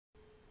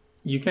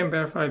You can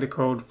verify the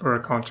code for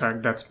a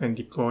contract that's been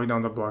deployed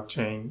on the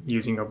blockchain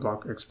using a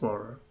block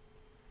explorer.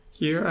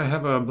 Here I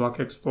have a block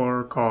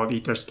explorer called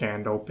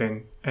Etherscan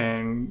open,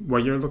 and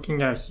what you're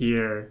looking at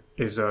here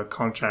is a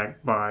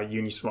contract by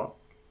Uniswap.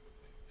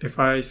 If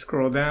I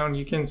scroll down,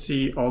 you can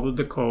see all of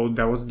the code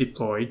that was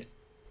deployed,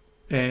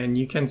 and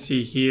you can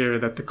see here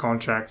that the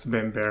contract's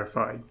been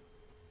verified.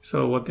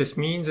 So what this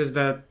means is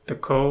that the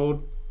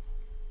code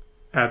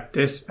at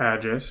this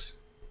address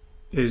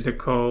is the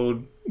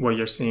code what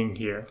you're seeing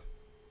here.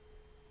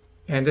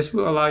 And this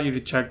will allow you to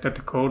check that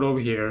the code over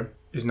here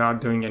is not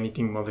doing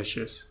anything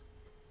malicious.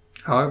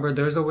 However,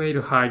 there's a way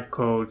to hide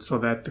code so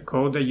that the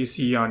code that you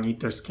see on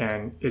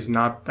Etherscan is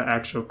not the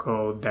actual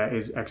code that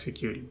is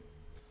executing.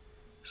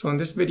 So in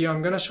this video,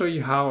 I'm going to show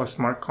you how a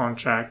smart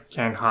contract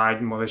can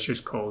hide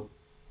malicious code.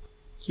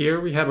 Here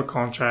we have a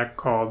contract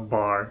called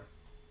bar,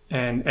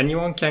 and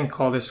anyone can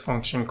call this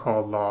function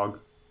called log,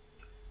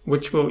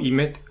 which will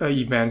emit an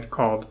event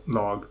called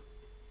log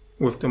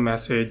with the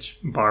message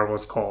bar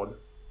was called.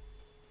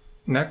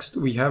 Next,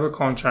 we have a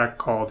contract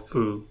called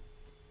foo.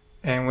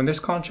 And when this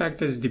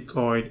contract is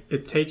deployed,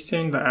 it takes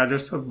in the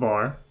address of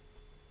bar.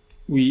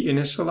 We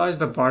initialize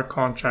the bar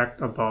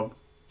contract above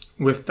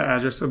with the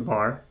address of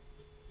bar,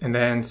 and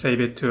then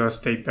save it to a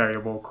state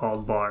variable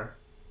called bar,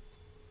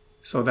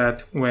 so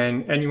that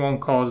when anyone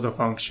calls the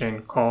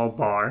function call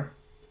bar,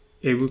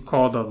 it will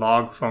call the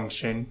log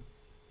function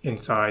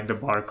inside the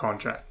bar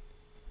contract.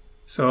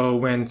 So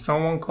when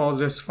someone calls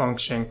this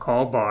function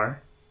call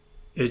bar,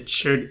 it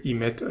should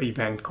emit an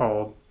event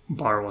called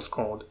bar was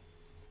called.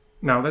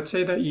 Now let's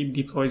say that Eve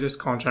deploys this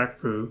contract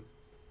foo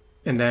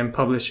and then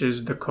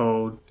publishes the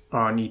code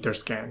on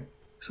Etherscan.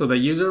 So the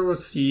user will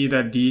see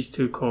that these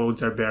two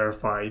codes are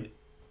verified,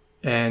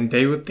 and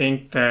they would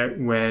think that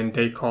when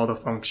they call the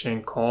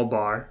function call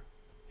bar,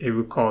 it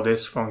would call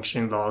this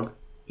function log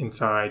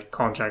inside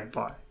contract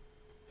bar.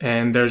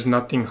 And there's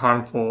nothing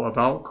harmful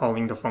about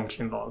calling the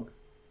function log.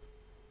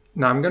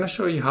 Now I'm going to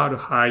show you how to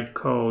hide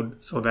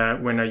code so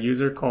that when a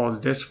user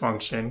calls this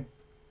function,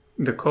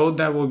 the code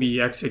that will be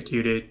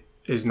executed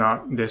is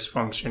not this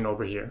function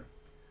over here.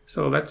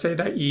 So let's say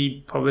that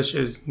Eve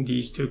publishes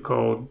these two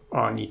code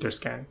on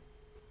Etherscan.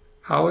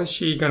 How is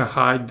she going to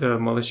hide the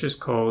malicious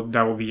code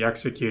that will be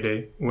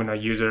executed when a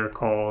user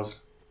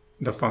calls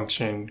the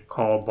function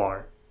call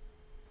bar?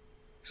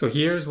 So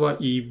here's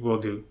what Eve will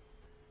do.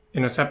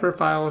 In a separate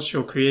file,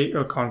 she'll create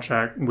a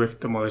contract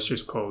with the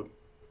malicious code.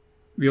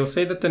 We'll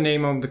say that the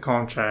name of the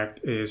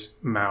contract is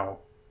mal.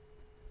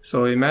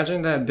 So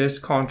imagine that this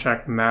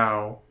contract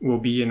mal will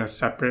be in a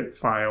separate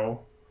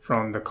file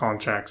from the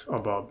contracts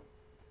above,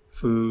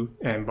 foo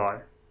and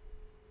bar.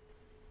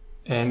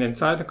 And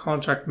inside the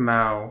contract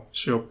mal,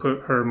 she'll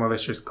put her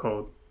malicious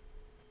code.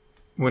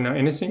 When an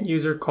innocent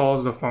user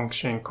calls the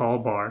function call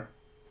bar,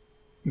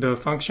 the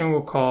function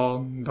will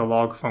call the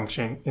log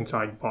function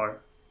inside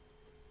bar.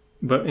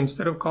 But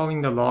instead of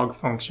calling the log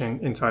function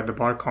inside the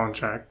bar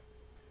contract,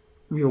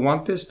 we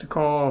want this to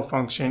call a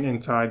function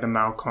inside the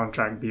mal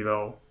contract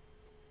below.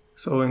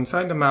 So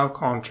inside the mal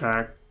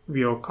contract,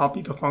 we'll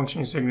copy the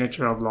function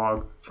signature of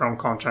log from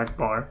contract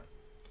bar,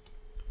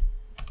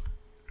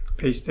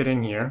 paste it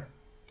in here,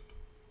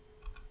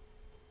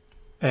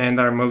 and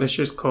our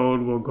malicious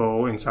code will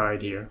go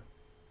inside here.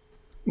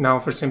 Now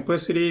for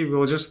simplicity,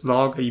 we'll just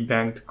log an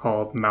event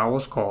called mal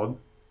was called,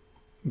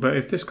 but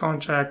if this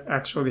contract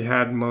actually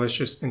had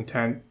malicious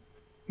intent,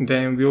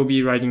 then we'll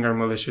be writing our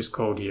malicious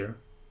code here.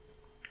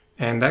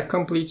 And that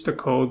completes the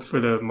code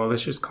for the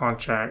malicious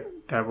contract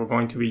that we're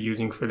going to be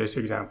using for this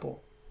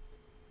example.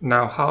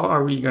 Now, how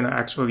are we going to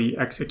actually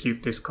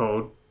execute this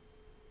code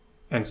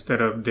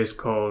instead of this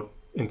code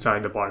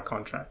inside the bar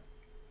contract?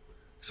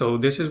 So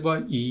this is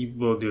what Eve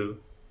will do.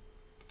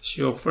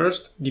 She'll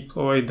first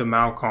deploy the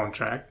mal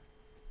contract,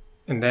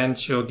 and then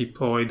she'll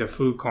deploy the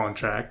foo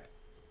contract.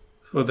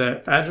 For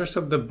the address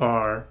of the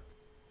bar,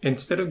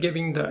 instead of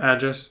giving the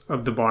address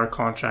of the bar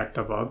contract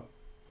above,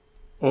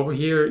 over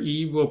here,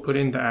 Eve will put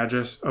in the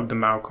address of the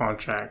mal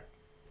contract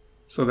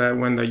so that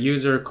when the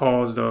user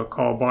calls the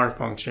call bar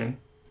function,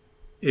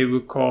 it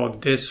will call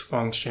this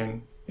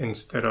function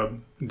instead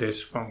of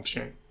this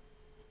function.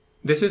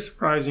 This is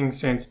surprising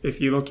since if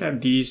you look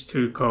at these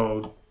two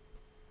code,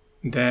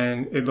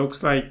 then it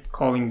looks like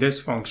calling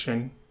this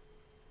function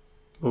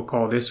will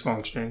call this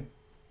function.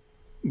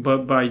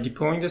 But by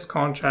deploying this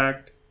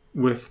contract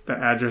with the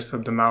address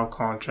of the mal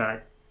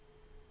contract,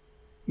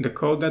 the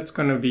code that's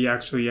going to be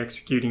actually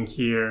executing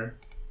here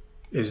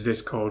is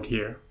this code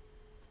here.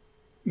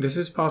 This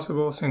is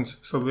possible since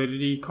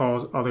Solidity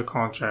calls other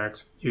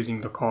contracts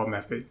using the call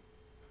method.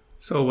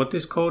 So what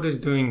this code is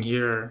doing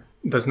here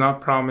does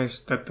not promise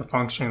that the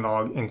function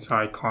log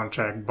inside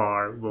contract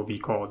bar will be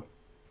called.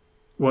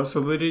 What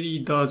Solidity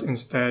does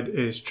instead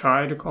is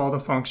try to call the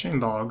function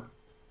log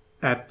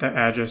at the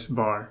address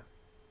bar.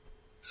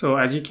 So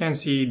as you can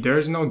see,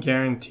 there's no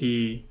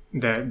guarantee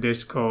that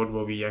this code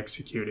will be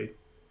executed.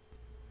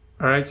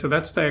 Alright, so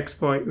that's the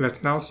exploit.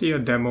 Let's now see a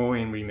demo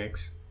in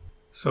Remix.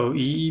 So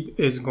Eve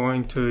is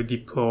going to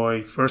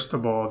deploy, first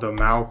of all, the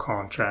mal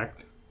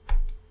contract.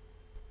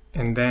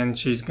 And then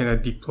she's going to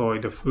deploy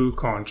the foo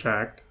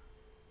contract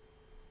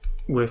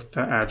with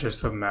the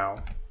address of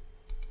Mal.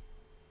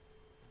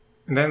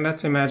 And then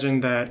let's imagine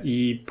that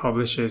E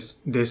publishes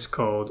this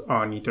code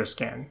on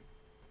Etherscan.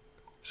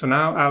 So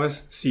now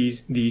Alice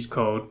sees these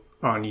code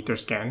on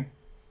Etherscan,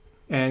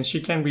 and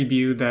she can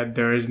review that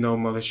there is no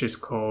malicious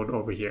code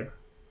over here.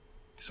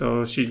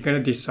 So she's going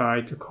to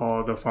decide to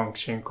call the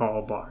function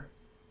call bar.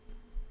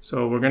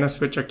 So we're going to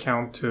switch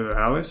account to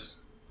Alice.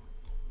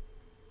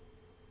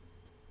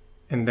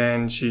 And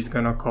then she's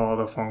going to call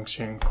the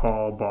function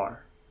call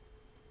bar.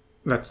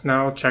 Let's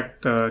now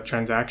check the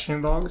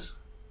transaction logs.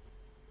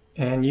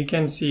 And you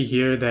can see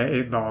here that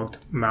it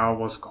logged mal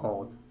was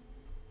called.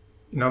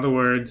 In other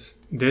words,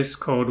 this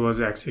code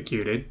was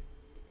executed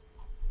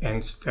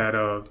instead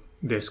of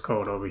this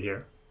code over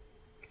here.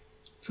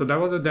 So that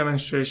was a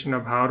demonstration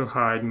of how to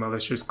hide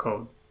malicious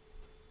code.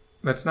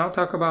 Let's now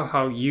talk about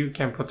how you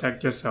can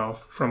protect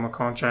yourself from a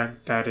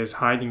contract that is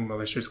hiding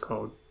malicious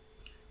code.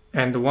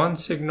 And the one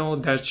signal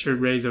that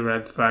should raise a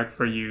red flag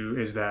for you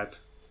is that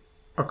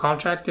a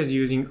contract is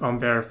using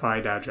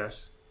unverified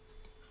address.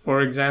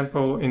 For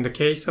example, in the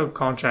case of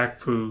contract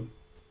foo,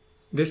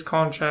 this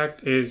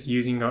contract is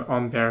using an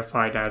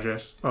unverified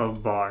address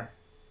of bar.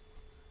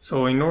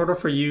 So in order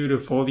for you to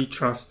fully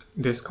trust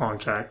this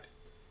contract,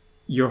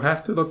 you'll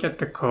have to look at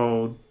the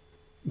code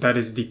that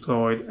is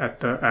deployed at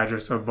the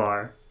address of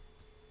bar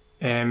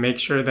and make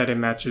sure that it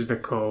matches the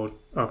code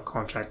of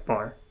contract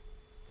bar.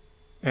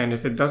 And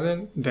if it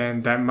doesn't,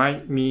 then that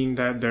might mean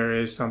that there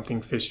is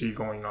something fishy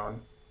going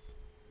on.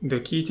 The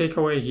key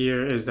takeaway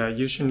here is that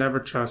you should never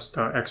trust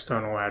the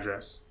external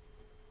address.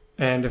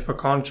 And if a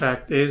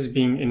contract is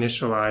being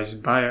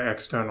initialized by an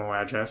external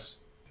address,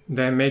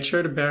 then make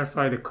sure to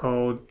verify the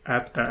code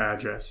at the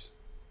address.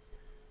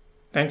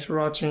 Thanks for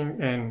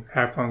watching and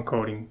have fun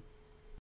coding.